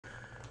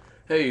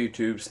Hey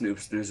YouTube, Snoop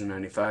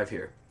Snoozer95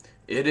 here.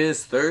 It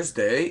is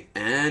Thursday,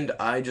 and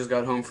I just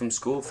got home from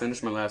school,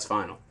 finished my last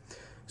final.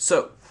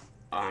 So,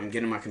 I'm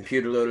getting my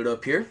computer loaded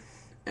up here,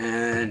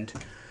 and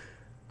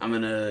I'm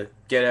gonna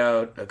get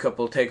out a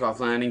couple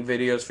takeoff landing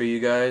videos for you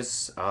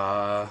guys.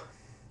 I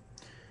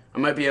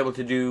might be able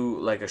to do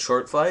like a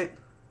short flight,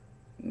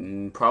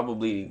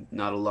 probably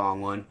not a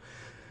long one.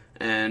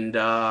 And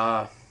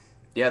yeah,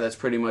 that's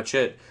pretty much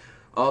it.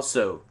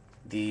 Also,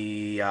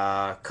 the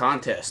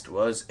contest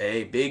was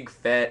a big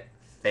fat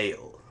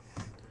fail.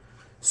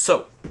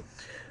 So,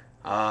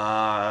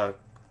 uh,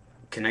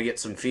 can I get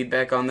some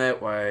feedback on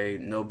that? Why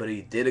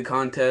nobody did a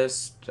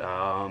contest?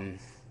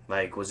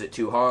 Like, was it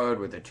too hard?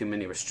 Were there too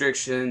many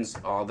restrictions?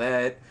 All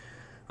that.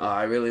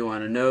 I really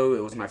want to know.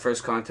 It was my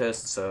first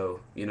contest,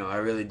 so, I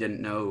really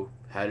didn't know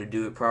how to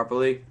do it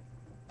properly.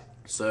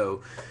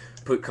 So,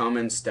 put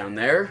comments down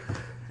there,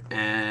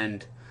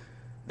 and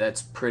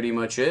that's pretty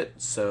much it.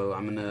 So,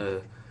 I'm going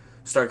to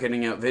start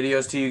getting out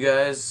videos to you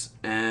guys,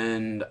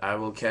 and I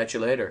will catch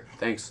you later.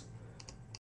 Thanks.